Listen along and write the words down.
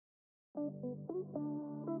Welcome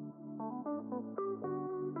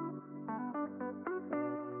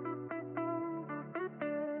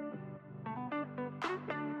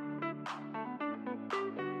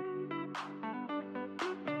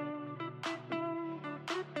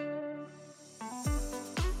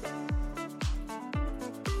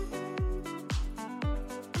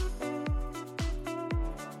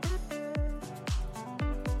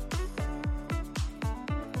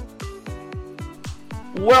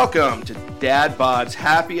to Dad Bods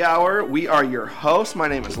Happy Hour. We are your hosts. My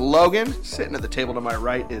name is Logan. Sitting at the table to my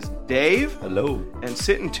right is Dave. Hello. And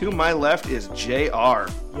sitting to my left is JR.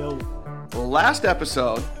 Yo. Last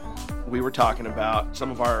episode, we were talking about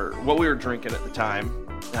some of what we were drinking at the time.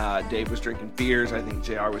 Dave was drinking beers. I think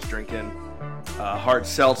JR was drinking hard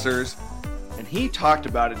seltzers. And he talked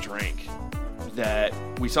about a drink that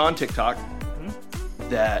we saw on TikTok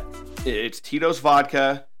that it's Tito's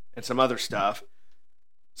vodka and some other stuff.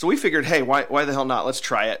 So we figured, hey, why the hell not? Let's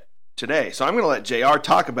try it today. So I'm going to let JR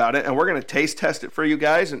talk about it, and we're going to taste test it for you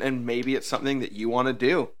guys, and maybe it's something that you want to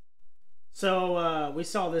do. So we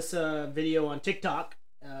saw this video on TikTok.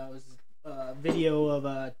 It was a video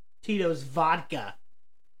of Tito's vodka.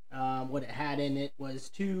 What it had in it was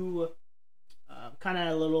two kind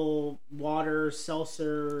of little water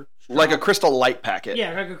seltzer. Like a Crystal Light packet.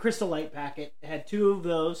 Yeah, like a Crystal Light packet. It had two of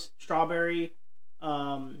those, strawberry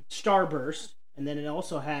Starburst. And then it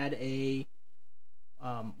also had a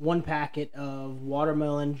one packet of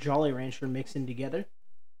watermelon Jolly Rancher mixing together.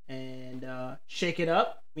 And shake it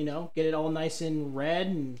up, get it all nice and red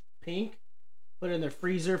and pink. Put it in the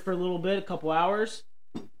freezer for a little bit, a couple hours.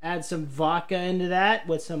 Add some vodka into that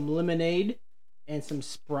with some lemonade and some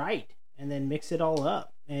Sprite. And then mix it all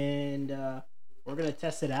up. And we're going to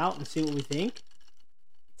test it out and see what we think.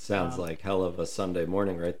 Sounds like hell of a Sunday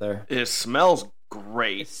morning right there. It smells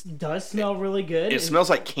great. It does smell really good. It smells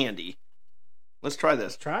like candy. Let's try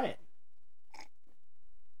this. Try it.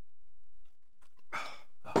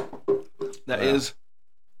 That's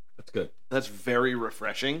good. That's very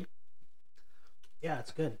refreshing. Yeah,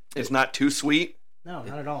 it's good. It's not too sweet. No,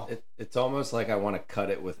 not at all. It's almost like I want to cut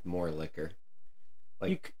it with more liquor.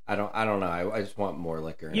 I don't know. I just want more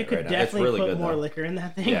liquor in it right now. You could definitely put more liquor in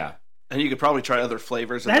that thing. Yeah. And you could probably try other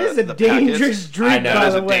flavors. That is a dangerous drink, by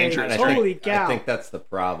the way. Holy cow. I think that's the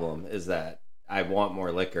problem, is that I want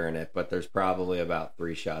more liquor in it, but there's probably about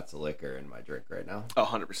 3 shots of liquor in my drink right now. Oh,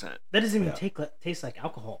 100%. That doesn't even taste like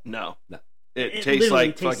alcohol. No. No. It tastes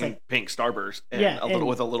like fucking pink Starburst and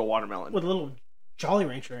with a little watermelon. With a little Jolly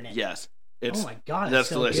Rancher in it. Yes. Oh my God, that's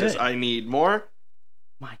so delicious. Good. I need more.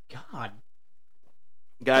 My God.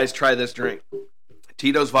 Guys, try this drink.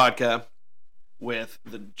 Tito's vodka with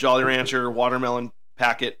the Jolly Rancher watermelon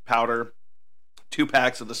packet powder, 2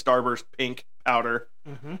 packs of the Starburst pink powder,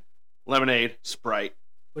 lemonade, Sprite.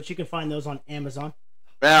 Which you can find those on Amazon.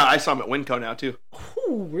 Yeah, I saw them at Winco now too.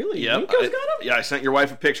 Oh, really? Yep. Winco's got them? Yeah, I sent your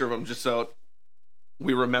wife a picture of them just so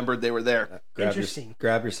we remembered they were there. Interesting.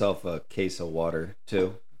 Grab yourself a case of water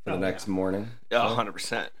too for the next morning. Yeah,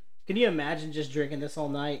 100%. Can you imagine just drinking this all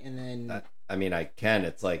night and then... I can.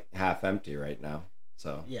 It's like half empty right now.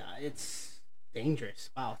 So yeah, it's dangerous.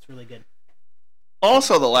 Wow, it's really good.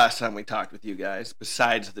 Also, the last time we talked with you guys,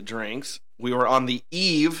 besides the drinks, we were on the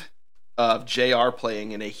eve of JR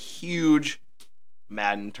playing in a huge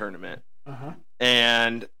Madden tournament.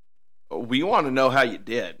 And we want to know how you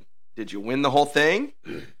did. Did you win the whole thing?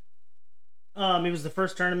 It was the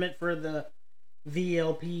first tournament for the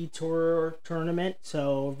VLP Tour tournament,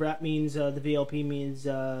 so that means the VLP means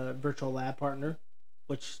Virtual Lab Partner,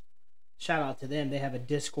 which shout out to them. They have a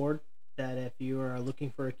Discord that if you are looking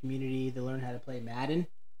for a community to learn how to play Madden,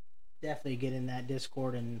 definitely get in that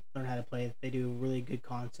Discord and learn how to play. They do really good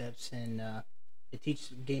concepts and they teach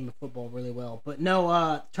the game of football really well. But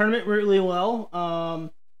no, tournament really well. Got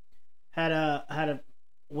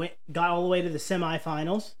all the way to the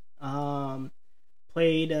semifinals.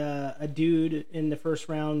 Played a dude in the first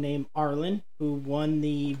round named Arlen, who won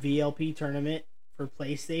the VLP tournament for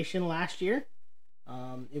PlayStation last year.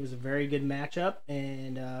 It was a very good matchup,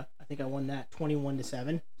 and I think I won that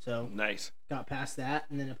 21-7. So nice. Got past that,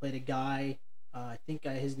 and then I played a guy. I think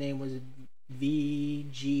his name was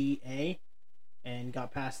VGA, and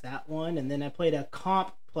got past that one. And then I played a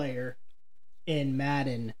comp player in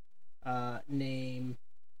Madden named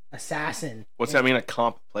Assassin. What's that mean, a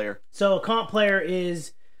comp player? So a comp player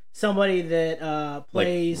is somebody that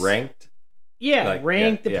plays like ranked. Yeah,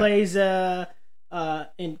 ranked. That plays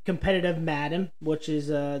in competitive Madden, which is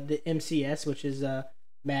the MCS, which is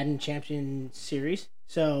Madden Champion Series.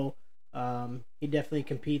 So he definitely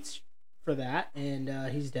competes for that,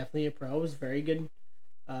 and he's definitely a pro. It was very good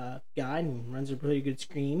guy and runs a pretty good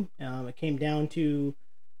scheme. It came down to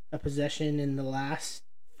a possession in the last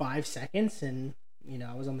 5 seconds, and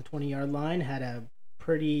I was on the 20-yard line, had a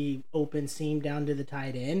pretty open seam down to the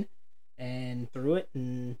tight end, and threw it,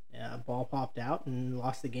 and ball popped out and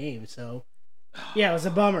lost the game. So, yeah, it was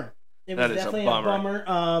a bummer. It was definitely a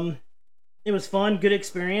bummer. It was fun, good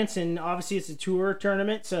experience, and obviously it's a tour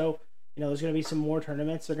tournament, so there's going to be some more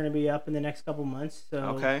tournaments. They're going to be up in the next couple months. So,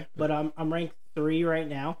 okay. But I'm ranked 3 right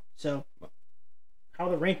now. So, how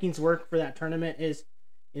the rankings work for that tournament is,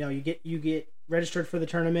 you get registered for the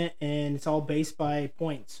tournament, and it's all based by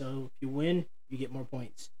points. So if you win, you get more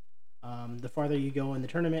points. The farther you go in the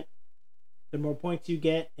tournament, the more points you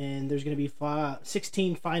get, and there's going to be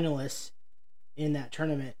 16 finalists in that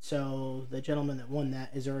tournament. So the gentleman that won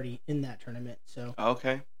that is already in that tournament. So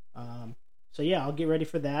okay. So yeah, I'll get ready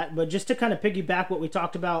for that. But just to kind of piggyback what we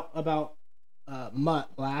talked about Mutt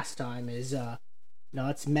last time is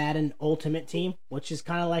it's Madden Ultimate Team, which is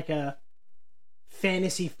kind of like a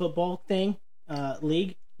fantasy football thing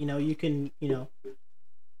league. You can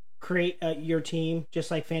create your team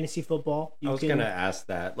just like fantasy football. I was gonna ask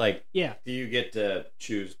that. Yeah. Do you get to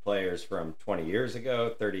choose players from 20 years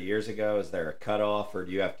ago, 30 years ago? Is there a cutoff, or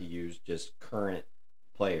do you have to use just current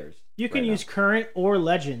players? You can use current or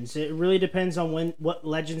legends. It really depends on what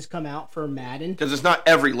legends come out for Madden. Because it's not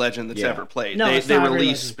every legend that's ever played. No, they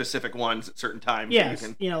release specific ones at certain times. Yes.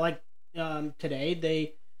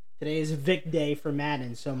 Today is Vic Day for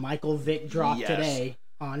Madden. So Michael Vick dropped today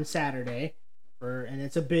on Saturday. And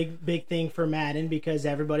it's a big thing for Madden because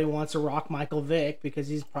everybody wants to rock Michael Vick because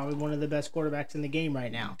he's probably one of the best quarterbacks in the game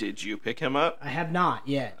right now. Did you pick him up? I have not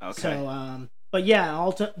yet. Okay. So, but yeah,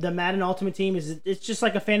 the Madden Ultimate Team it's just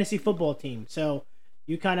like a fantasy football team. So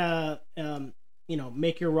you kind of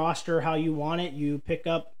make your roster how you want it. You pick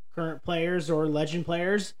up current players or legend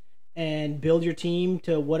players and build your team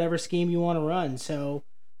to whatever scheme you want to run. So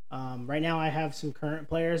right now I have some current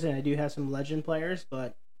players and I do have some legend players,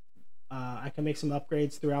 but I can make some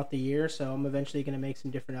upgrades throughout the year. So I'm eventually going to make some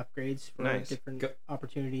different upgrades for different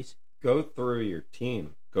opportunities. Go through your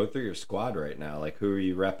team. Go through your squad right now. Like, who are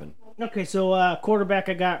you repping? Okay, so quarterback,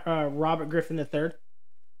 I got Robert Griffin III.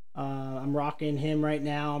 I'm rocking him right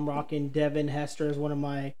now. I'm rocking Devin Hester as one of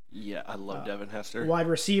my... Yeah, I love Devin Hester. Wide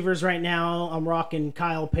receivers right now. I'm rocking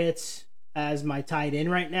Kyle Pitts as my tight end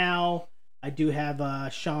right now. I do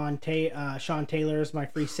have Sean Taylor as my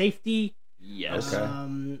free safety. Yes.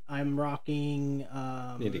 Okay. I'm rocking...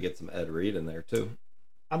 Need to get some Ed Reed in there, too.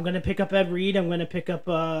 I'm going to pick up Ed Reed. I'm going to pick up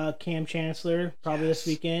Cam Chancellor probably this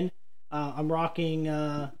weekend. I'm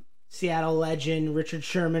rocking Seattle legend Richard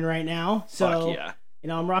Sherman right now. So, fuck yeah.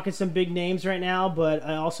 I'm rocking some big names right now, but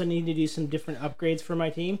I also need to do some different upgrades for my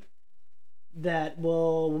team. That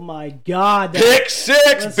will, my God. Pick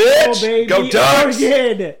six, bitch! Go Ducks!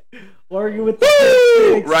 Oregon with the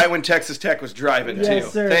pick six. Right when Texas Tech was driving, yes, too.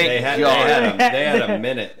 Sir. Thank God. They had a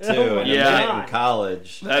minute, too. Oh, and yeah. a minute in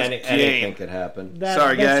college. That's anything could happen.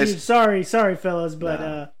 Sorry, guys. Sorry, fellas, but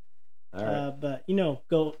All right. but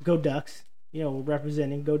go Ducks. We're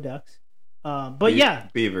representing go Ducks. But yeah,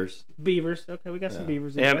 Beavers. Okay, we got some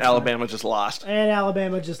Beavers. And Alabama just lost.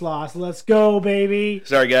 Let's go, baby.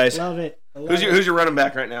 Sorry, guys. Love it. Who's your running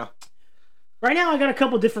back right now? Right now, I got a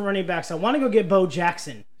couple different running backs. I want to go get Bo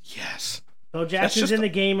Jackson. Yes. Bo Jackson's in the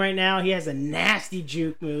game right now. He has a nasty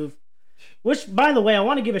juke move. Which, by the way, I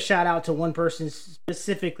want to give a shout out to one person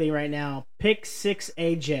specifically right now. Pick 6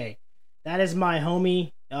 AJ. That is my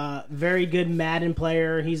homie. Very good Madden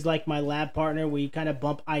player. He's like my lab partner. We kind of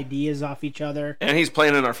bump ideas off each other. And he's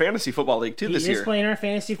playing in our fantasy football league too this year. He is playing our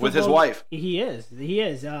fantasy football with his wife. He is.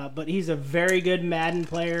 But he's a very good Madden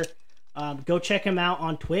player. Go check him out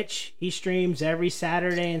on Twitch. He streams every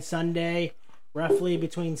Saturday and Sunday, roughly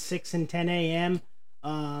between 6 and 10 a.m.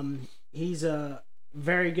 He's a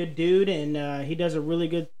very good dude, and he does a really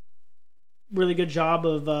good job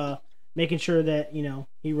of making sure that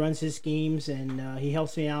he runs his schemes and he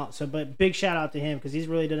helps me out. So, but big shout out to him because he's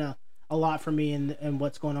really done a lot for me and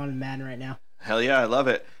what's going on in Madden right now. Hell yeah, I love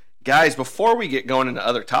it, guys. Before we get going into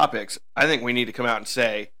other topics, I think we need to come out and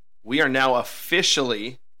say we are now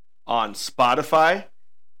officially on Spotify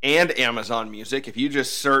and Amazon Music. If you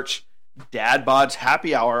just search Dad Bods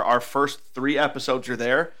Happy Hour, our first 3 episodes are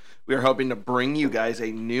there. We are hoping to bring you guys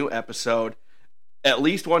a new episode at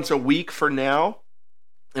least once a week for now.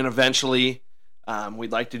 And eventually,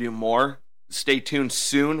 we'd like to do more. Stay tuned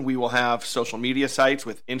soon. We will have social media sites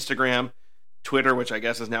with Instagram, Twitter, which I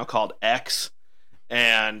guess is now called X.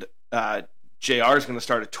 And JR is going to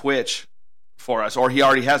start a Twitch for us, or he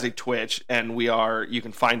already has a Twitch, and you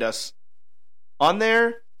can find us on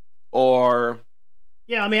there, or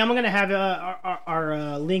Yeah, I mean, I'm gonna have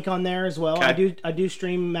our link on there as well. Okay. I do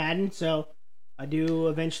stream Madden, so I do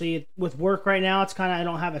eventually. With work right now, it's kind of I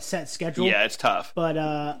don't have a set schedule. Yeah, it's tough. But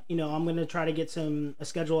I'm gonna try to get a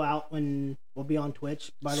schedule out when we'll be on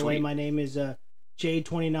Twitch. By the way, my name is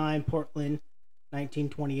J29 Portland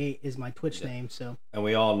 1928 is my Twitch name. So, and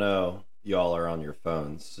we all know y'all are on your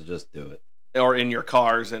phones, so just do it. Or in your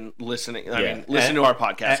cars and listening. I mean, listen to our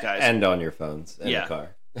podcast, guys. And on your phones in the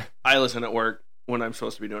car. I listen at work when I'm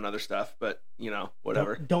supposed to be doing other stuff, but,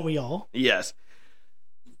 whatever. Don't we all? Yes.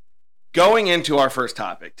 Going into our first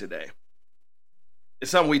topic today,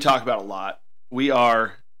 it's something we talk about a lot. We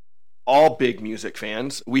are all big music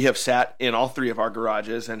fans. We have sat in all three of our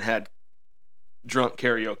garages and had drunk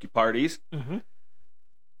karaoke parties. Mm-hmm.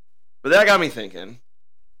 But that got me thinking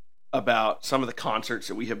about some of the concerts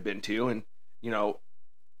that we have been to, and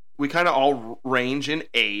we kind of all range in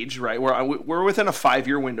age, right? We're within a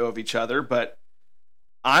 5-year window of each other, but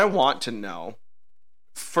I want to know,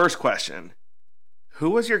 first question,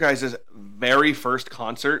 who was your guys' very first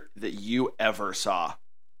concert that you ever saw?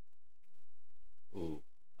 Ooh.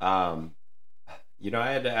 I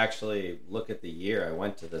had to actually look at the year I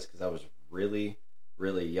went to this because I was really,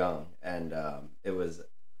 really young, and it was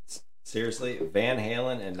seriously Van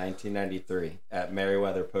Halen in 1993 at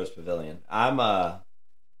Merriweather Post Pavilion. I'm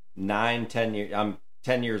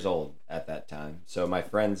 10 years old at that time. So my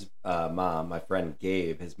friend's mom, my friend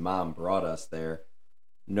Gabe, his mom brought us there.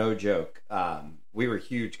 No joke. We were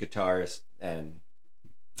huge guitarists and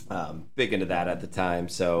big into that at the time.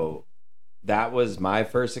 So that was my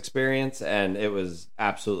first experience, and it was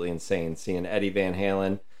absolutely insane seeing Eddie Van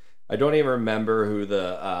Halen. I don't even remember who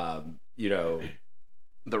the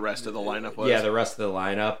rest of the lineup was. Yeah, the rest of the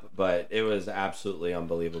lineup, but it was absolutely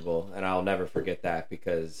unbelievable, and I'll never forget that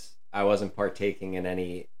because I wasn't partaking in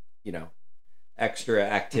any, extra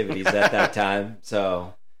activities at that time.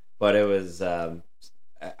 So, but it was,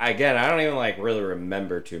 again, I don't even really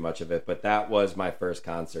remember too much of it, but that was my first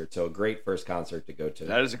concert. So a great first concert to go to.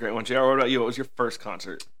 That is a great one. JR, what about you? What was your first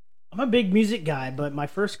concert? I'm a big music guy, but my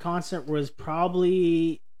first concert was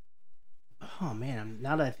probably, oh man,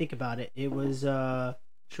 now that I think about it, it was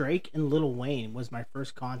Drake and Lil Wayne was my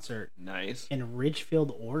first concert. Nice. In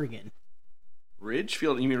Ridgefield, Oregon.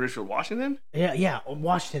 Ridgefield? You mean Ridgefield, Washington? Yeah,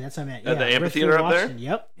 Washington. That's what I meant. At the amphitheater up there?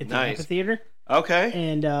 Yep, it's nice. An amphitheater. Okay.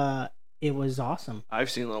 And it was awesome. I've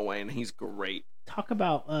seen Lil Wayne. He's great. Talk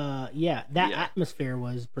about, atmosphere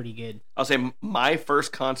was pretty good. I'll say my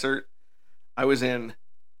first concert, I was in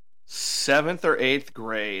 7th or 8th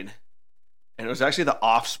grade, and it was actually The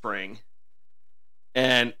Offspring.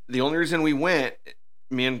 And the only reason we went,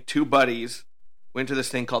 me and two buddies went to this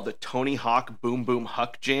thing called the Tony Hawk Boom Boom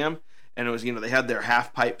Huck Jam. And it was, they had their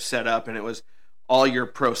half pipe set up, and it was all your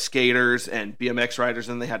pro skaters and BMX riders,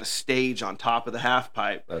 and they had a stage on top of the half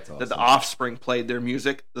pipe. That's awesome. That The Offspring played their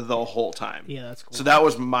music the whole time. Yeah, that's cool. So that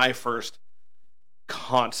was my first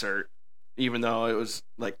concert, even though it was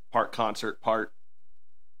part concert, part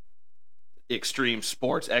extreme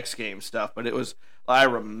sports X Games stuff. But I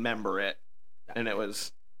remember it, and it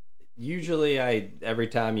was... Usually, every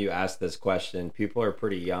time you ask this question, people are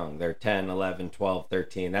pretty young. They're 10, 11, 12,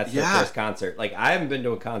 13. That's their first concert. I haven't been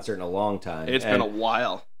to a concert in a long time. It's been a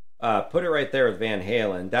while. Put it right there with Van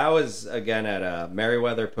Halen. That was, again, at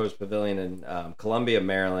Merriweather Post Pavilion in Columbia,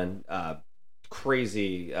 Maryland.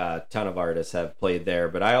 Crazy ton of artists have played there.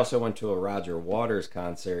 But I also went to a Roger Waters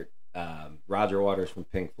concert. Roger Waters from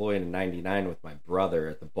Pink Floyd in 99 with my brother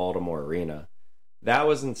at the Baltimore Arena. That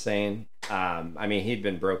was insane. He'd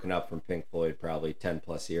been broken up from Pink Floyd probably 10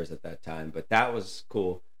 plus years at that time, but that was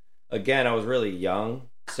cool. Again, I was really young,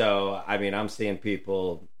 so I'm seeing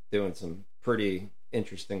people doing some pretty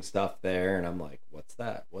interesting stuff there, and I'm like, what's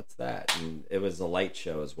that? And it was a light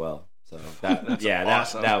show as well. So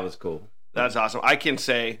awesome. That was cool. That's awesome. I can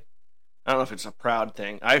say, I don't know if it's a proud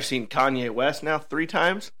thing. I've seen Kanye West now 3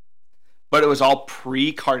 times, but it was all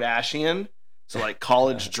pre-Kardashian, so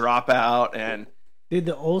college dropout and... Dude,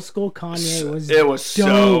 the old school Kanye was dope.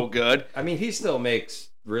 So good. He still makes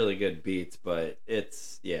really good beats, but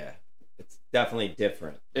it's definitely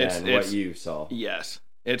different than what you saw. Yes,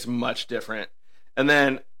 it's much different. And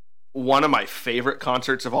then one of my favorite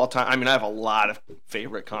concerts of all time, I have a lot of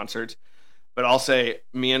favorite concerts, but I'll say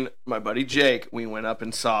me and my buddy Jake, we went up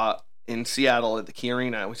and saw in Seattle at the Key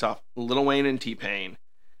Arena, we saw Lil Wayne and T-Pain,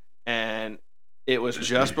 and it was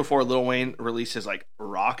just before Lil Wayne released his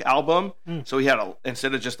rock album. So he had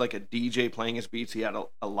instead of just a DJ playing his beats, he had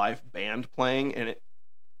a live band playing, and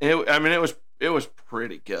it was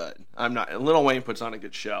pretty good. Lil Wayne puts on a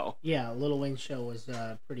good show. Yeah, Lil Wayne's show was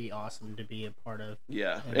pretty awesome to be a part of.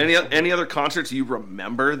 Yeah. Any other concerts you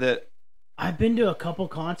remember that I've been to a couple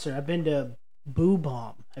concerts. I've been to Boo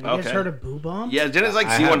Bomb. Have you guys heard of Boo Bomb? Yeah, didn't it like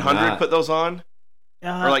I have Z100 not. put those on?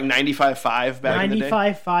 Or like 95.5 back in the day?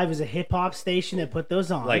 95.5 is a hip hop station that put those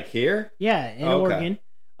on. Like here? Yeah, in Okay.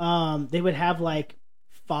 Oregon. They would have like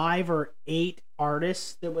 5 or 8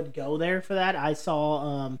 artists that would go there for that. I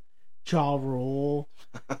saw Ja Rule,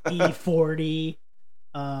 E40.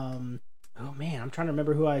 Oh man, I'm trying to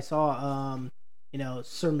remember who I saw.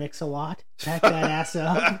 Sir Mix-a-Lot. Back that ass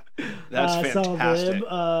up. That's fantastic.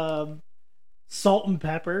 Saw them. Salt and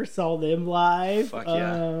Pepper, saw them live. Fuck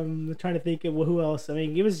yeah. I'm trying to think of who else. I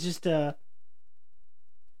mean, it was just a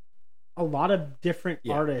lot of different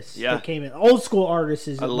artists that came in. Old school artists,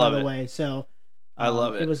 by the way. So I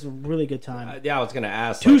love it. It was a really good time. Yeah, I was going to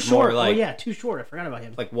ask. Too like, Short. More like, Too Short. I forgot about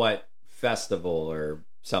him. like what festival or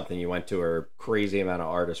something you went to, or crazy amount of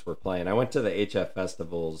artists were playing. I went to the HF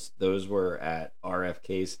festivals. Those were at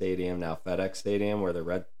RFK Stadium, now FedEx Stadium, where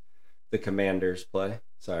the Commanders play.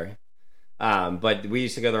 Sorry. But we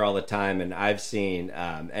used to go there all the time, and I've seen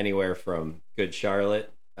anywhere from Good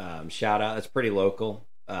Charlotte. Shout out, it's pretty local.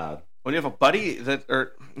 When you have a buddy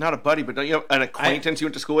or not a buddy, but don't you have an acquaintance you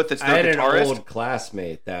went to school with that's I their had guitarist? an old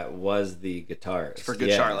classmate that was the guitarist For Good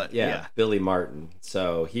Charlotte. Yeah, Billy Martin.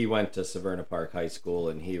 So he went to Severna Park High School,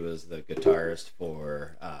 and he was the guitarist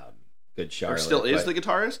for Good Charlotte. Or still is the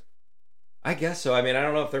guitarist? I guess so. I mean, I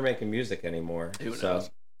don't know if they're making music anymore. Who knows?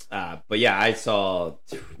 But yeah, I saw,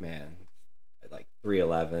 man, like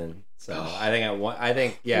 311. So I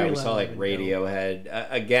think we saw like Radiohead.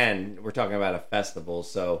 Again, we're talking about a festival,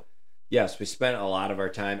 so yes, we spent a lot of our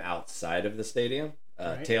time outside of the stadium,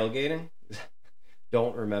 tailgating.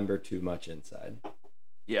 Don't remember too much inside.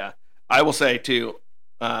 Yeah, I will say too,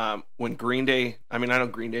 when Green Day, I mean, I know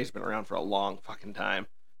Green Day's been around for a long fucking time,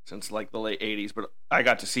 since like the late 80s, but I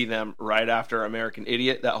got to see them right after American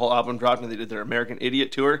Idiot. That whole album dropped, and they did their American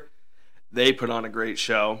Idiot tour. They put on a great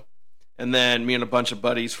show. And then me and a bunch of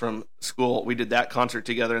buddies from school, we did that concert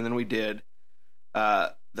together, and then we did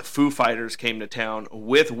the Foo Fighters came to town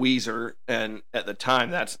with Weezer, and at the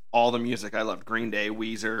time, that's all the music I loved. Green Day,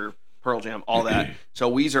 Weezer, Pearl Jam, all that. So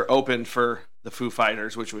Weezer opened for the Foo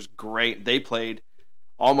Fighters, which was great. They played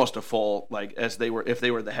almost a full, like, if they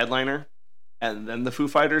were the headliner, and then the Foo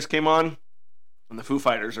Fighters came on, and the Foo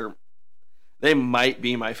Fighters they might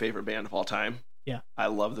be my favorite band of all time. Yeah. I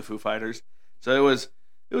love the Foo Fighters. So it was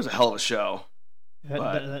a hell of a show.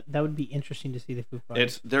 That would be interesting to see the Foo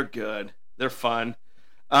Fighters. They're good. They're fun.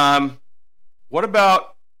 What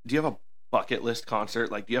about, do you have a bucket list concert?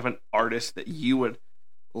 Like, do you have an artist that you would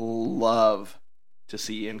love to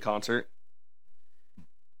see in concert?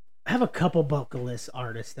 I have a couple bucket list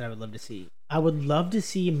artists that I would love to see. I would love to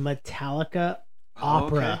see Metallica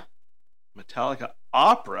Opera. Okay. Metallica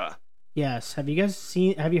Opera? Yes. Have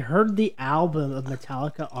you heard the album of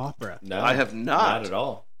Metallica Opera? No, I have not. Not at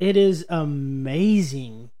all. It is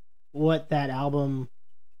amazing what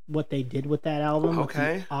they did with that album.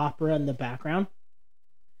 Okay. With the opera in the background.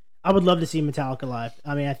 I would love to see Metallica live.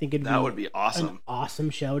 I mean, I think that would be awesome. An awesome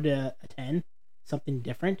show to attend. Something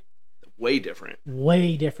different. Way different.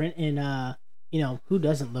 And, who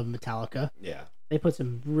doesn't love Metallica? Yeah. They put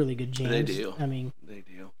some really good jams. They do. I mean, they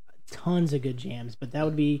do. Tons of good jams, but that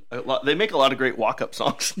would be... They make a lot of great walk-up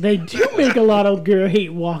songs. They do make a lot of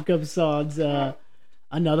great walk-up songs.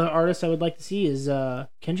 Another artist I would like to see is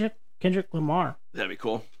Kendrick Lamar. That'd be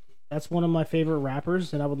cool. That's one of my favorite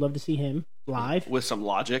rappers, and I would love to see him live. With some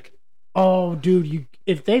Logic. Oh, dude,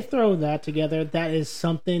 if they throw that together, that is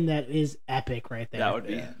something that is epic right there. That would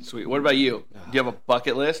be sweet. What about you? Do you have a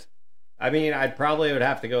bucket list? I mean, I probably would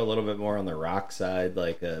have to go a little bit more on the rock side,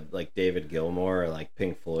 like David Gilmour or like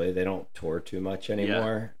Pink Floyd. They don't tour too much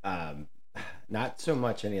anymore. Yeah. Not so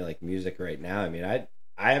much any like music right now. I mean, I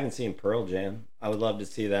haven't seen Pearl Jam. I would love to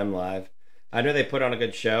see them live. I know they put on a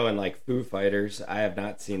good show, and like Foo Fighters, I have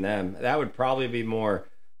not seen them. That would probably be more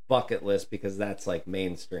bucket list because that's like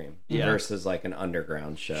mainstream versus like an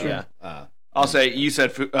underground show. Yeah. I'll say you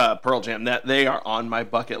said Pearl Jam. That they are on my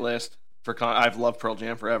bucket list I've loved Pearl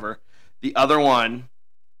Jam forever. The other one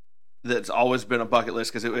that's always been a bucket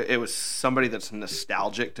list because it was somebody that's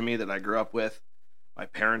nostalgic to me that I grew up with. My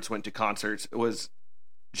parents went to concerts. It was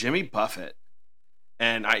Jimmy Buffett,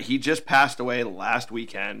 and he just passed away last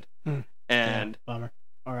weekend. And bummer.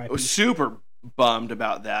 All right, I was super bummed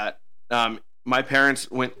about that. My parents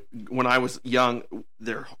went when I was young.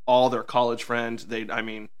 All their college friends. They'd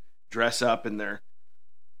dress up in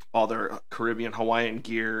all their Caribbean Hawaiian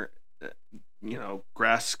gear.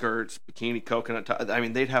 Grass skirts, bikini, coconut.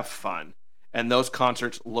 They'd have fun, and those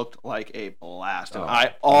concerts looked like a blast. And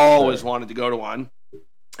I always wanted to go to one,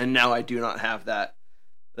 and now I do not have that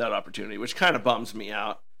opportunity, which kind of bums me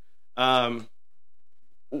out.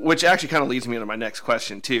 Which actually kind of leads me into my next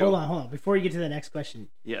question too. Hold on. Before you get to the next question,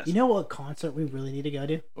 Yes. you know what concert we really need to go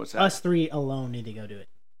to? What's that? Us three alone need to go to it.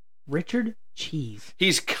 Richard Cheese.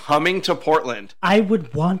 He's coming to Portland. I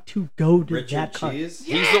would want to go to Richard that concert. Cheese?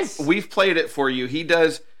 Yes! We've played it for you. He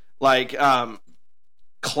does like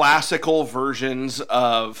classical versions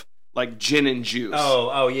of like gin and juice.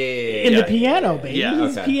 Yeah. In the piano, baby. Yeah,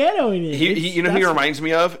 There's okay. piano in it. You know who he reminds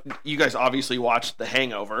me of? You guys obviously watched The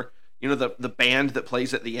Hangover. You know the band that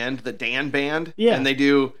plays at the end, the Dan Band? Yeah. And they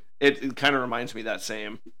do, it kind of reminds me of that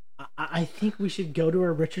same. I think we should go to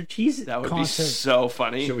a Richard Cheese That would concert. be so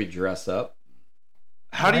funny. Should we dress up?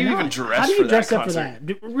 How do you Why even not? dress How do you for dress that up concert? for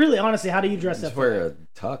that? Really, honestly, how do you dress up Just for wear that?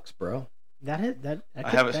 a tux, bro. That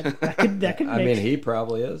could I mix. mean, he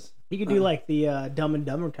probably is. He could do like the Dumb and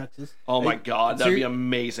Dumber tuxes. Oh my Hey, God, so that'd be you're-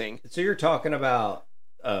 amazing. So you're talking about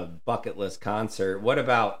a bucket list concert. What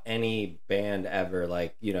about any band ever?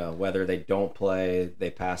 Like, you know, whether they don't play,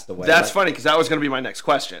 they passed away. That's Like, funny because that was going to be my next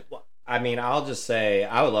question. I mean, I'll just say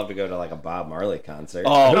I would love to go to like a Bob Marley concert.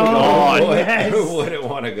 Oh, God. yes. Who wouldn't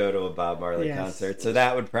want to go to a Bob Marley Yes. concert? So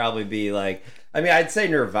that would probably be like, I mean, I'd say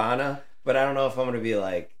Nirvana, but I don't know if I'm going to be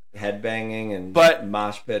like headbanging and But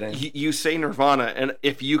mosh pitting. You say Nirvana, and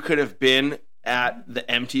if you could have been at the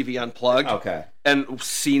MTV Unplugged Okay. and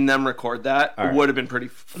seen them record that, All right. it would have been pretty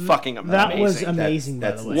fucking amazing. That was amazing,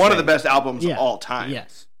 That's by the way. one of the best albums Yeah. of all time.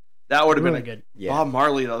 Yes. That would have Really been good. Yeah. Bob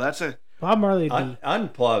Marley, though. That's a Bob Marley would be...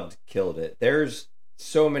 Unplugged killed it. There's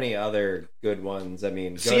so many other good ones. I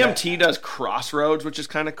mean, CMT does Crossroads, which is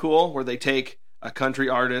kind of cool, where they take a country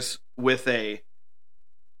artist with a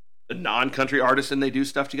non-country artist and they do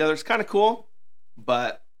stuff together. It's kind of cool,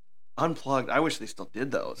 but Unplugged, I wish they still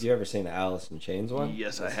did those. You ever seen the Alice in Chains one?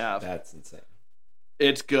 Yes, I have. That's insane.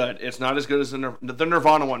 It's good. It's not as good as the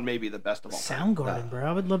Nirvana one, may be the best of all time. Soundgarden, bro.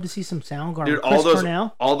 I would love to see some Soundgarden. Dude, Chris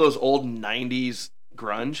Cornell. all those old 90s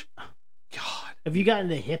grunge. God. If you got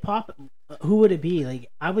into hip hop, who would it be? Like,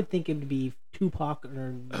 I would think it would be Tupac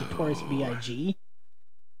or Notorious B.I.G.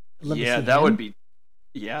 I'd love to Yeah, see that him. would be.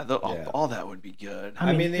 Yeah, Yeah. all that would be good. I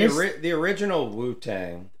I mean, mean, this- the original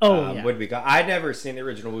Wu-Tang Yeah. would be good. I'd never seen the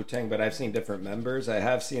original Wu-Tang, but I've seen different members. I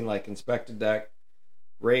have seen like Inspector Deck,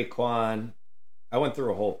 Raekwon. I went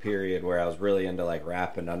through a whole period where I was really into like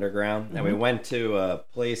rap and underground. And we went to a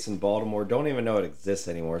place in Baltimore, don't even know it exists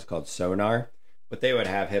anymore. It's called Sonar. But they would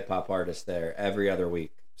have hip hop artists there every other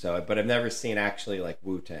week. So, but I've never seen actually like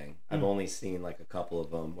Wu-Tang. I've only seen like a couple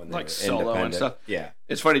of them when they Like were solo and independent. stuff. Yeah.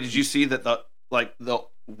 It's funny. Did you see that the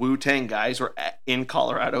Wu-Tang guys were in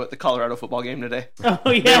Colorado at the Colorado football game today?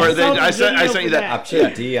 Oh yeah, I sent you that. I'm sure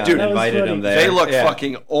Yeah. Dion Dude, that was invited funny. them there. They look Yeah.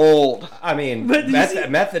 fucking old. I mean, But did you see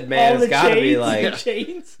Method All Man's the got to be chains, like the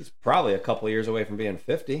chains. he's probably a couple years away from being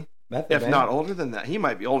 50. Method If Man. not older than that, he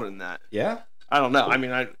might be older than that. Yeah. I don't know. I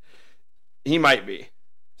mean, he might be.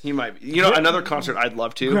 He might be. You know, another concert I'd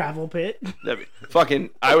love to. Gravel pit. That'd be,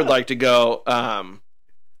 I would like to go.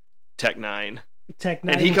 Tech Nine. Tech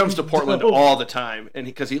And he comes to Portland all the time, and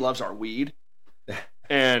because he loves our weed.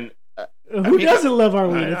 And Who doesn't love our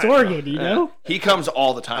weed? I- It's I Oregon, you know. he comes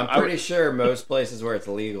all the time. I'm pretty sure most places where it's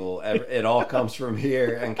legal, it all comes from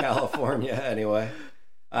here in California anyway.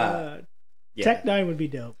 Yeah. Tech Nine would be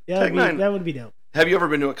dope. Yeah, Tech Nine. that would be dope. Have you ever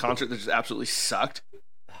been to a concert that just absolutely sucked?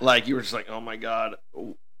 Like you were just like, oh my god,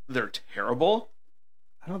 they're terrible.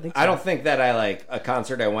 I don't think. So. I don't think that I like a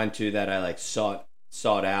concert I went to that I like sought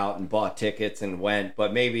out and bought tickets and went,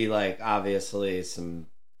 but maybe like obviously some,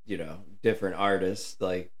 you know, different artists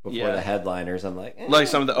like before Yeah. the headliners. I'm like, Like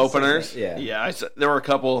some of the this isn't- openers. Yeah. There were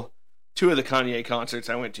two of the Kanye concerts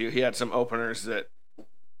I went to. He had some openers that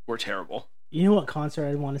were terrible. You know what concert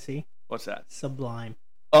I'd want to see? What's that? Sublime.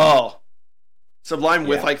 Oh, Sublime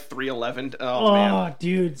with Yeah. like 311. Oh, Oh, man,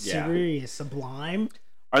 dude, Yeah. serious Sublime.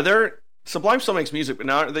 are there? Sublime still makes music, but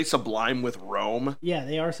now are they Sublime with Rome? Yeah,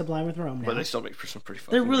 they are Sublime with Rome now. But they still make for some pretty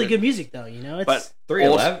fucking. They're really good music, though. You know, it's. But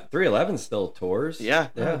 311 still tours. Yeah.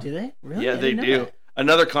 Oh, do they? Really? Yeah, I they didn't know do. That,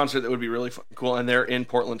 Another concert that would be really cool, and they're in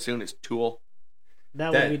Portland soon, is Tool.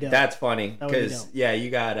 that would be dope. That's funny That would be because dope. yeah, you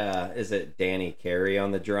got is it Danny Carey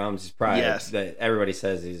on the drums? He's probably Yes. everybody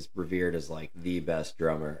says he's revered as like the best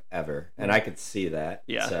drummer ever, and I could see that.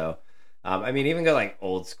 Yeah. So, I mean, even go like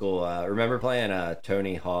old school. Remember playing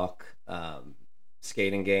Tony Hawk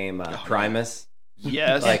skating game Primus?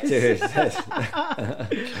 Yes. Like, dude,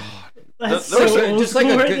 That's those so are old just like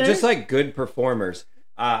school right there. just like good performers.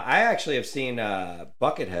 I actually have seen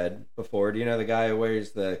Buckethead before. Do you know the guy who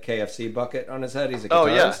wears the KFC bucket on his head? He's a Oh,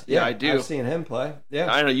 guitarist. yeah. Yeah, I do. I've seen him play.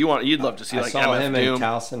 Yeah, I know you'd love to see I like saw MF him Doom. in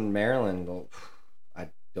Towson, Maryland. Well, I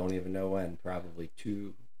don't even know when. Probably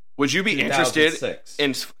Would you be interested 2006.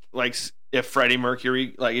 in like if Freddie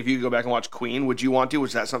Mercury, like if you could go back and watch Queen, would you want to?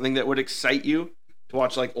 Was that something that would excite you to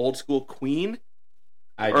watch like old school Queen?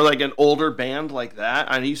 Or like an older band like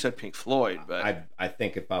that? I know you said Pink Floyd, but I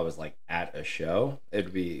think if I was like at a show,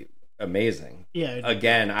 it'd be amazing. Yeah.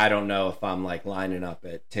 Again, I don't know if I'm like lining up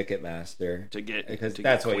at Ticketmaster because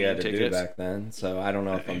that's what you had to do back then. So I don't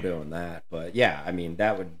know if I'm doing that, but yeah, I mean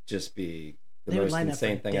that would just be the most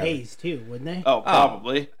insane thing ever. Days too, wouldn't they? Oh,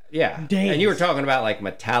 probably. Yeah. Days. And you were talking about like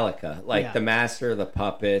Metallica, like the Master of the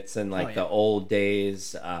Puppets and like the old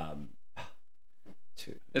days.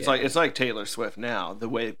 It's like Taylor Swift now. The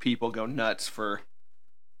way people go nuts for.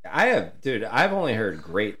 I've only heard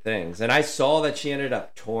great things, and I saw that she ended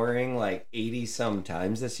up touring like 80 some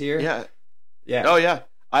times this year. Yeah. Oh yeah.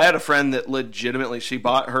 I had a friend that legitimately she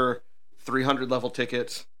bought her 300 level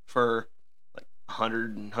tickets for like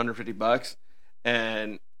 100 and 150 bucks,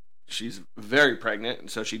 and she's very pregnant, and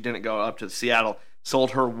so she didn't go up to Seattle.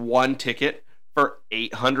 Sold her one ticket for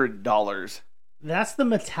 $800. That's the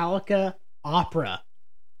Metallica opera.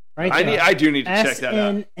 Right. I do need to check that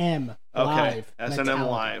out. S&M Live. Okay. S&M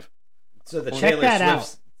Live. So the Check Taylor that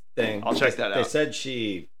Swift thing. I'll check that out. They said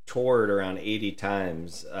she toured around 80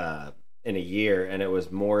 times in a year, and it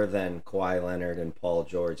was more than Kawhi Leonard and Paul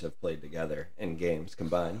George have played together in games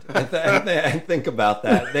combined. I think about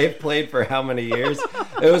that. They've played for how many years?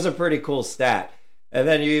 It was a pretty cool stat. And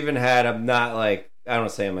then you even had, I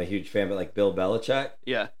don't say I'm a huge fan, but like Bill Belichick.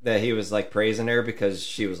 Yeah. That he was like praising her because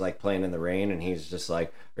she was like playing in the rain, and he's just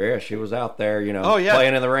like, yeah, she was out there,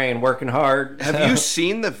 playing in the rain, working hard. Have you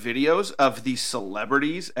seen the videos of the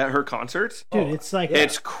celebrities at her concerts? Dude, it's like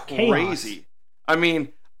it's crazy. Chaos. I mean,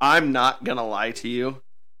 I'm not gonna lie to you.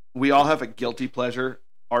 We all have a guilty pleasure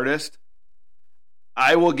artist.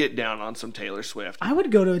 I will get down on some Taylor Swift. I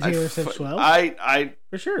would go to a Taylor Swift show.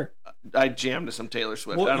 For sure. I jammed to some Taylor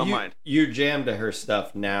Swift. I don't mind. You jammed to her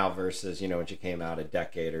stuff now versus, when she came out a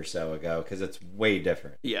decade or so ago, because it's way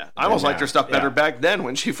different. Yeah. I almost liked her stuff better back then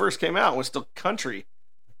when she first came out. It was still country.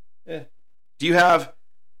 Yeah. Do you have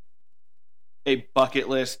a bucket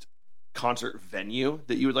list concert venue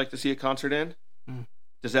that you would like to see a concert in?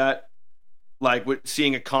 Does that, like,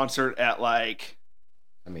 seeing a concert at, like...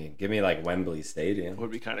 I mean, give me like Wembley Stadium.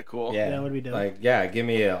 Would be kind of cool. Yeah, that would be dope. Like, give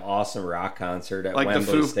me an awesome rock concert at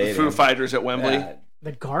Wembley Stadium. The Foo Fighters at Wembley. Yeah.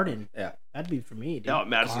 The Garden. Yeah. That'd be for me, dude. Oh,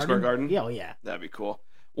 Madison Square Garden? Yeah, yeah. That'd be cool.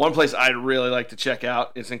 One place I'd really like to check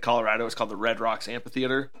out is in Colorado. It's called the Red Rocks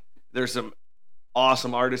Amphitheater. There's some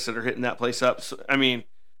awesome artists that are hitting that place up. So, I mean,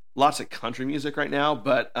 lots of country music right now,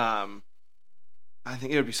 but I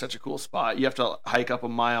think it would be such a cool spot. You have to hike up a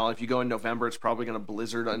mile. If you go in November, it's probably going to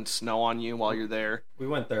blizzard and snow on you while you're there. We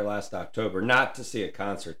went there last October, not to see a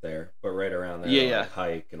concert there, but right around there. Yeah.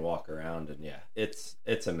 Hike and walk around, and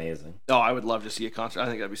it's amazing. Oh, I would love to see a concert. I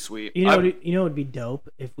think that'd be sweet. You know what would be dope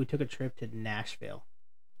if we took a trip to Nashville.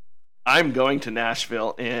 I'm going to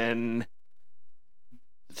Nashville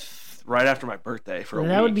right after my birthday for a week.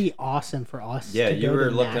 That would be awesome for us. Yeah, you were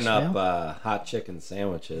looking Nashville. up hot chicken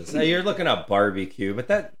sandwiches. You're looking up barbecue,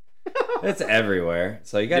 but it's everywhere.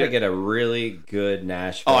 So you got to get a really good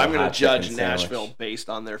Nashville. Oh, I'm going to judge Nashville based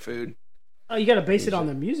on their food. Oh, you got to base it on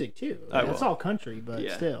the music too. It's all country, but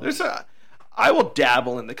still. I will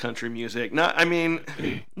dabble in the country music. Not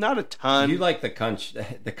a ton. You like the country?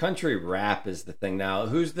 The country rap is the thing now.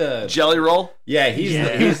 Who's the Jelly Roll? Yeah,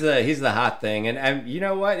 he's the hot thing. And you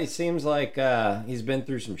know what? He seems like he's been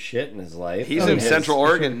through some shit in his life. He's in Central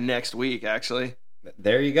Oregon next week, actually.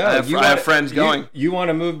 There you go. I have friends going. You want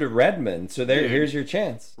to move to Redmond, so here's your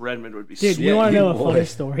chance. Redmond would be sweet. Dude, you want to know a funny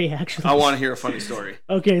story, actually? I want to hear a funny story.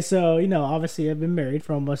 Okay, so, obviously I've been married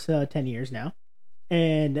for almost 10 years now.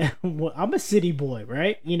 And I'm a city boy,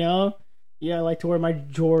 right? I like to wear my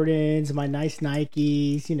Jordans, my nice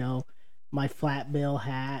Nikes, my flat bill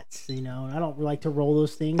hats, I don't like to roll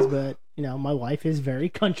those things, but, my wife is very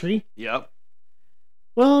country. Yep.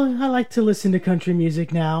 Well, I like to listen to country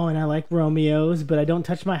music now, and I like Romeos, but I don't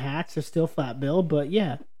touch my hats. They're still flat bill, but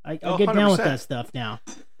yeah, I get down with that stuff now.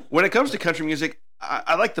 When it comes to country music,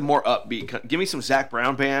 I like the more upbeat. Give me some Zac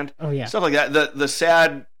Brown Band. Oh, yeah. Stuff like that. The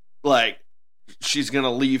sad, like, she's going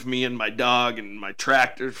to leave me and my dog and my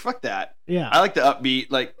tractor. Fuck that. Yeah. I like the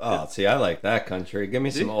upbeat, like... Oh, see, I like that country. Give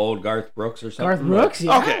me some old Garth Brooks or something. Garth Brooks?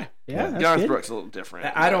 Yeah. Okay. Yeah, Garth Brooks is a little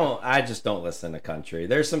different. I just don't listen to country.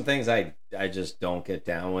 There's some things I just don't get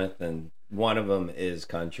down with, and one of them is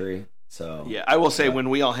country. So yeah, I will say when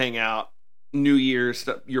we all hang out, New Year's,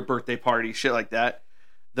 your birthday party, shit like that,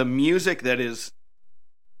 the music that is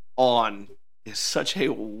on is such a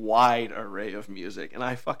wide array of music, and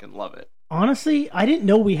I fucking love it. Honestly, I didn't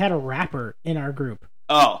know we had a rapper in our group.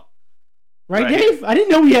 Oh. Right, Dave? I didn't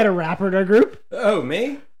know we had a rapper in our group. Oh,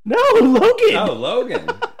 me? No, Logan. Oh, Logan.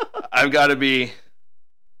 I've got to be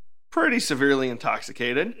pretty severely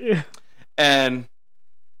intoxicated, Yeah. and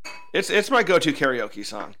it's my go-to karaoke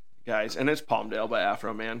song, guys, and it's Palmdale by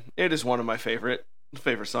Afro Man. It is one of my favorite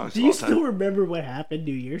songs Do of you all time. still remember what happened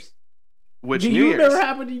New Year's? Which Do New you Year's? remember what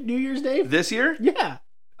happened New Year's Day? This year? Yeah.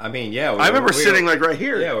 I mean, yeah. I remember sitting like right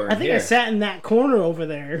here. Yeah, we're I think here. I sat in that corner over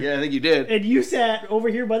there. Yeah, I think you did. And you sat over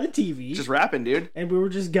here by the TV. Just rapping, dude. And we were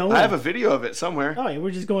just going. I have a video of it somewhere. Oh, yeah, we're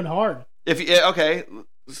just going hard. Okay,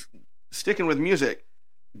 sticking with music,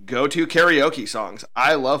 go-to karaoke songs.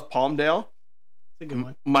 I love Palmdale. It's a good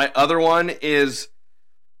one. My other one is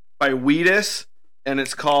by Wheatus, and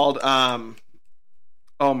it's called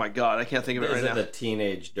oh my god, I can't think of it Is right it now. the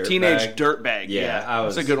Teenage Dirtbag? Teenage Dirtbag. Yeah,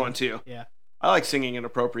 That's a good one too. Yeah. I like singing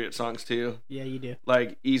inappropriate songs too, Yeah, you do.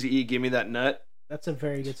 like Easy E, Give Me That Nut. That's a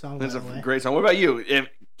very good song. That's by a the way. great song. What about you?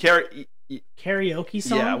 Karaoke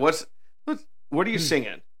song? Yeah, what are you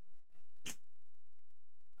singing?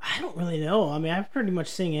 I don't really know. I mean, I pretty much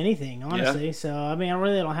sing anything, honestly. So, I mean, I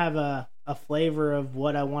really don't have a flavor of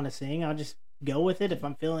what I want to sing. I'll just go with it if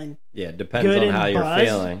I'm feeling. Yeah, depends Good on and how you're buzzed.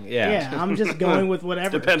 feeling. Yeah. I'm just going with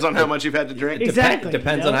whatever. Depends on how much you've had to drink. Exactly.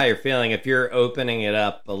 Depends you on know? how you're feeling. If you're opening it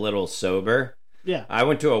up a little sober. Yeah. I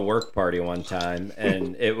went to a work party one time,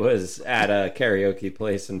 and it was at a karaoke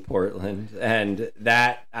place in Portland, and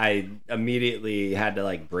that I immediately had to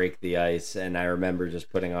like break the ice, and I remember just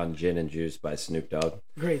putting on Gin and Juice by Snoop Dogg.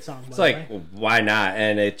 Great song. It's by the like, way. why not?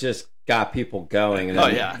 And it just got people going, and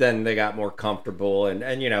then, then they got more comfortable,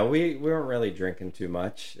 and you know, we weren't really drinking too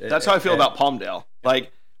much. That's how I feel about Palmdale.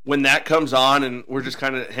 Like when that comes on and we're just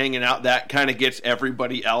kind of hanging out, that kind of gets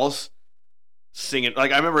everybody else singing.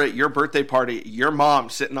 Like I remember at your birthday party, your mom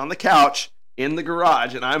sitting on the couch in the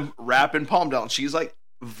garage, and I'm rapping Palmdale, and she's like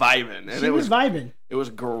vibing, and She was vibing. It was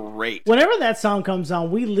great. Whenever that song comes on,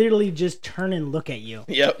 we literally just turn and look at you.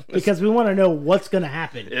 Yep, Because we want to know what's going to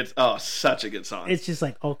happen. it's such a good song. It's just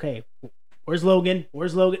like, okay, where's Logan?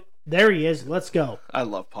 Where's Logan? There he is. Let's go. I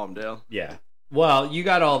love Palmdale. Yeah. Well, you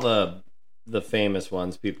got all the famous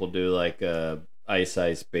ones people do, like Ice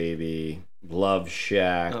Ice Baby, Love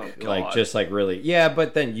Shack, Oh, God. like just like really, yeah.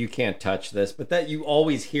 But then You Can't Touch This. But that you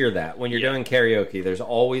always hear that when you're doing karaoke. There's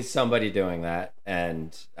always somebody doing that,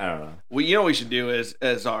 and I don't know. Well, you know what we should do is,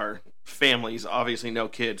 as our families, obviously no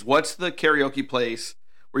kids. What's the karaoke place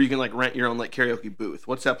where you can like rent your own like karaoke booth?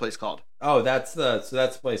 What's that place called? Oh, that's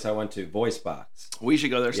the place I went to, Voice Box. We should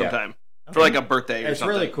go there sometime for like a birthday or It's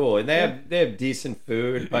something. really cool, and they have decent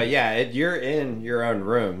food. But yeah, you're in your own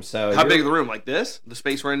room. So How big is the room? Like this? The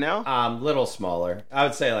space we're in now? Little smaller. I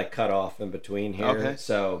would say like cut off in between here. Okay.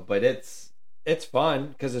 So, but it's fun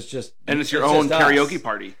because it's just And it's your own just us. karaoke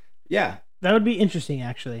party. Yeah, That would be interesting,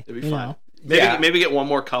 actually. It'd be you fun. know? Maybe get one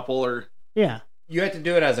more couple or Yeah. you have to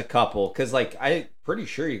do it as a couple because like I'm pretty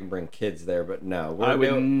sure you can bring kids there, but no, I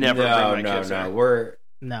would never bring my kids there. We're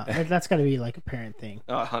No, that's got to be like a parent thing.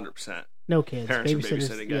 100%. No kids. Parents are Babysitters.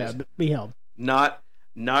 babysitting, Yeah, guys. be held. Not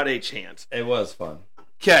a chance. it was fun.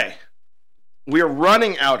 Okay. We are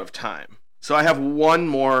running out of time. So I have one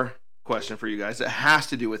more question for you guys that has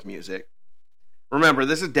to do with music. Remember,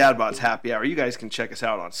 this is Dad Bods Happy Hour. You guys can check us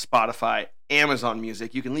out on Spotify, Amazon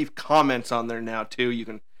Music. You can leave comments on there now, too. You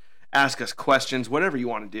can ask us questions, whatever you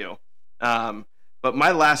want to do. But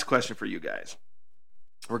my last question for you guys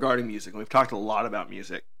regarding music, and we've talked a lot about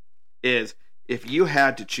music, is if you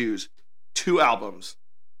had to choose two albums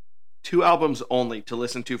only to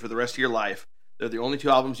listen to for the rest of your life, they're the only two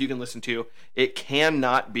albums you can listen to, it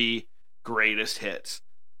cannot be greatest hits.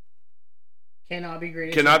 Cannot be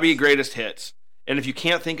great. Cannot be greatest hits. And if you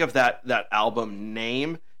can't think of that album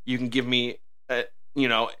name, you can give me,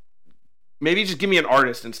 maybe just give me an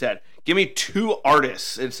artist instead. Give me two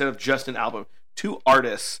artists instead of just an album. Two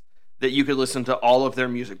artists that you could listen to all of their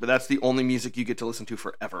music, but that's the only music you get to listen to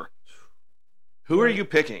forever. Who are you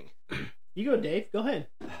picking? You go, Dave. Go ahead.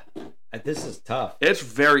 This is tough. It's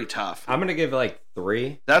very tough. I'm gonna give like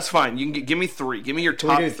 3. That's fine. You can give me 3. Give me your Can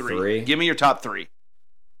we top do 3. 3? Give me your top 3.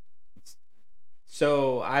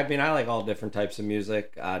 So I mean, I like all different types of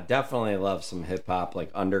music. Definitely love some hip hop, like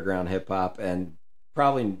underground hip hop, and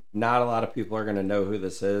probably not a lot of people are gonna know who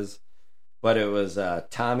this is. But it was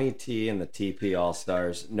Tommy T and the TP All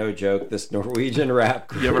Stars. No joke, this Norwegian rap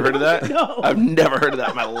group. You ever heard of that? No. I've never heard of that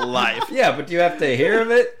in my life. Yeah, but do you have to hear of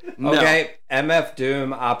it? No. Okay, MF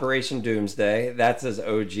Doom, Operation Doomsday. That's his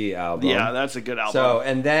OG album. Yeah, that's a good album. So,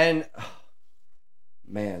 and then,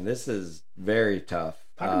 man, this is very tough.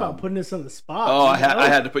 Talk about putting us on the spot. oh, I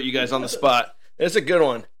had to put you guys on the spot. It's a good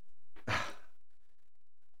one.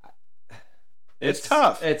 It's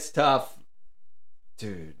tough. It's tough,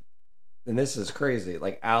 dude. And this is crazy.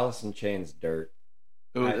 Like Alice in Chains' Dirt.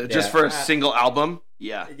 Ooh, just for a single album?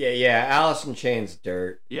 Yeah. Yeah. Alice in Chains,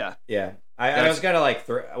 Dirt. Yeah. Yeah. I was gonna like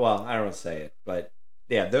well, I don't want to say it, but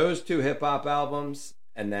yeah, those two hip hop albums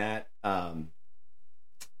and that,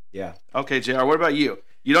 yeah. Okay, JR, what about you?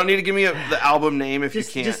 You don't need to give me the album name if you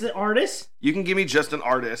can't. Just the artist? You can give me just an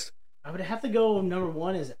artist. I would have to go number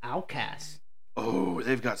one is Outkast. Oh,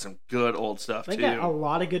 they've got some good old stuff, They too. got a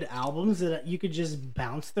lot of good albums that you could just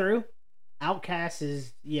bounce through. Outkast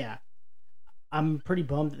is, yeah. I'm pretty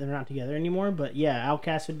bummed that they're not together anymore, but yeah,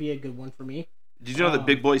 Outkast would be a good one for me. Did you know that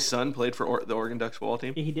Big Boy's son played for the Oregon Ducks football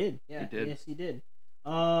team? He did. Yeah, he did. Yes, he did.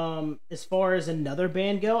 As far as another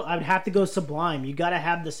band go, I would have to go Sublime. You got to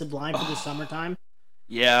have the Sublime for the summertime.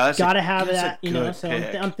 Yeah, that's got to have that. You know, so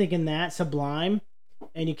I'm thinking that Sublime,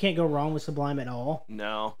 and you can't go wrong with Sublime at all.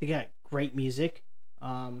 No, they got great music.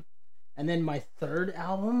 And then my third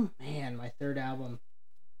album, I'm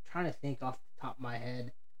trying to think off the top of my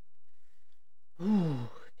head. Ooh,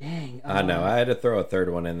 dang. I know. I had to throw a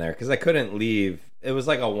third one in there because I couldn't leave. It was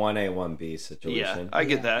like a 1A, 1B situation. Yeah, I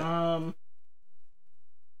get that.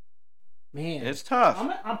 Man. It's tough.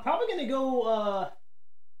 I'm probably going to go...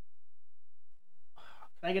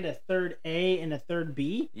 Can I get a third A and a third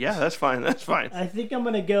B? Yeah, that's fine. That's fine. I think I'm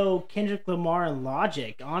going to go Kendrick Lamar and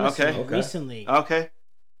Logic, honestly, recently. Okay.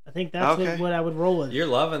 I think that's what I would roll with. You're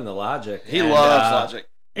loving the Logic. He loves Logic.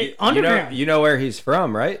 Underground. You know where he's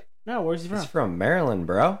from, right? No, where's he from? He's from Maryland,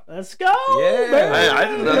 bro. Let's go. Yeah. I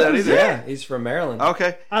didn't know that either. Yeah, he's from Maryland.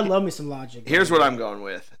 Okay. I love me some Logic. Here's what I'm going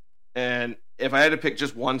with. And if I had to pick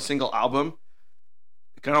just one single album,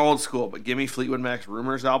 kind of old school, but give me Fleetwood Mac's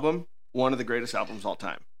Rumors album, one of the greatest albums of all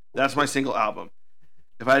time. That's my single album.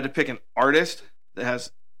 If I had to pick an artist that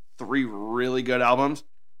has 3 really good albums,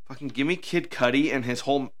 fucking give me Kid Cudi, and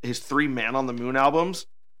his 3 Man on the Moon albums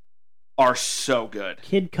are so good.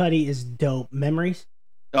 Kid Cudi is dope. Memories?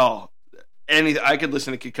 Oh, I could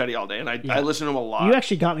listen to Kid Cudi all day, and I listen to him a lot. You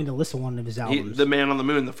actually got me to listen to one of his albums. The Man on the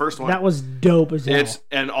Moon, the first one. That was dope as hell.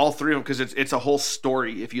 And all 3 of them, because it's a whole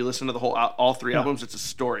story. If you listen to the whole all 3 albums, it's a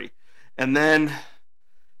story. And then,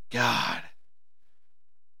 God,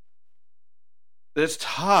 it's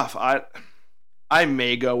tough. I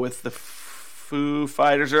may go with the Foo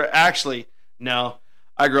Fighters, or actually, no.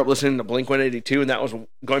 I grew up listening to Blink-182, and that was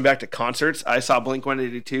going back to concerts. I saw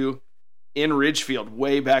Blink-182 in Ridgefield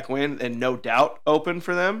way back when, and No Doubt opened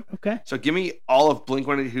for them. Okay. So give me all of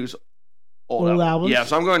Blink-182's old albums. Yeah,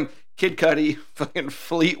 so I'm going Kid Cudi, fucking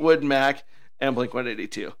Fleetwood Mac, and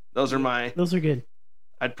Blink-182. Those are good.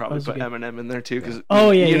 I'd probably put Eminem in there too, because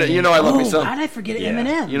you know I love me some. How did I forget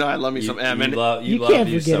Eminem? You know I love me some Eminem. You can't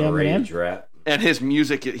forget Eminem. Rage rap. And his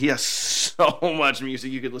music, he has so much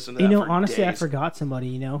music you could listen to. Honestly, days. I forgot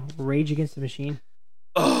somebody. Rage Against the Machine.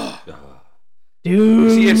 Oh.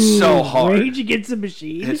 Dude, see, it's so hard. Rage Against the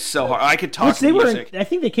Machine. It's so hard. I could talk music. I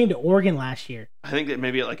think they came to Oregon last year. I think that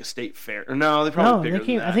maybe at like a state fair. Or no, they probably bigger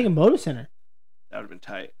than that. I think at Moto Center. That would have been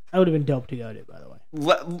tight. That would have been dope to go to, by the way.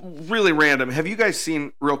 Really random. Have you guys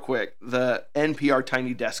seen, real quick, the NPR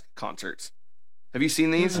Tiny Desk concerts? Have you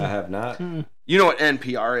seen these? I have not. You know what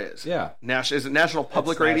NPR is? Yeah. Is it National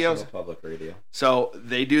Public Radio? National Public Radio. So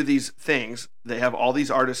they do these things. They have all these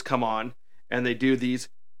artists come on, and they do these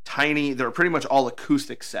they're pretty much all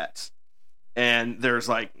acoustic sets. And there's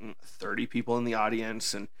like 30 people in the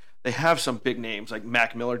audience, and they have some big names. Like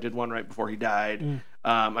Mac Miller did one right before he died.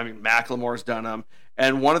 Macklemore's done them.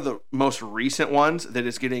 And one of the most recent ones that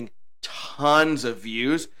is getting tons of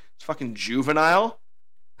views is fucking Juvenile.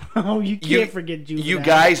 Oh, you can't forget Juvenile. You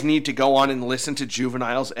guys need to go on and listen to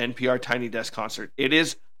Juvenile's NPR Tiny Desk concert. It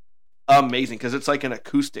is amazing because it's like an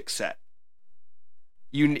acoustic set.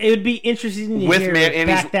 It would be interesting to hear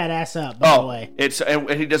back that ass up, by the way. And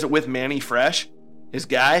he does it with Manny Fresh, his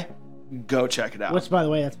guy. Go check it out. Which, by the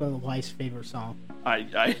way, that's my wife's favorite song.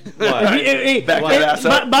 Back that ass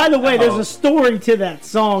up. By the way, there's a story to that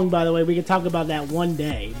song, by the way. We can talk about that one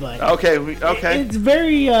day. But okay. It's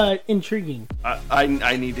very intriguing.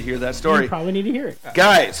 I need to hear that story. You probably need to hear it.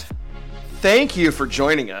 Guys, thank you for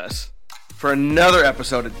joining us for another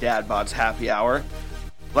episode of Dad Bods Happy Hour.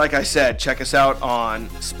 Like I said, check us out on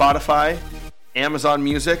Spotify, Amazon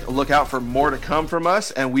Music. Look out for more to come from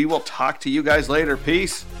us, and we will talk to you guys later.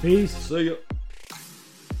 Peace. Peace. See ya.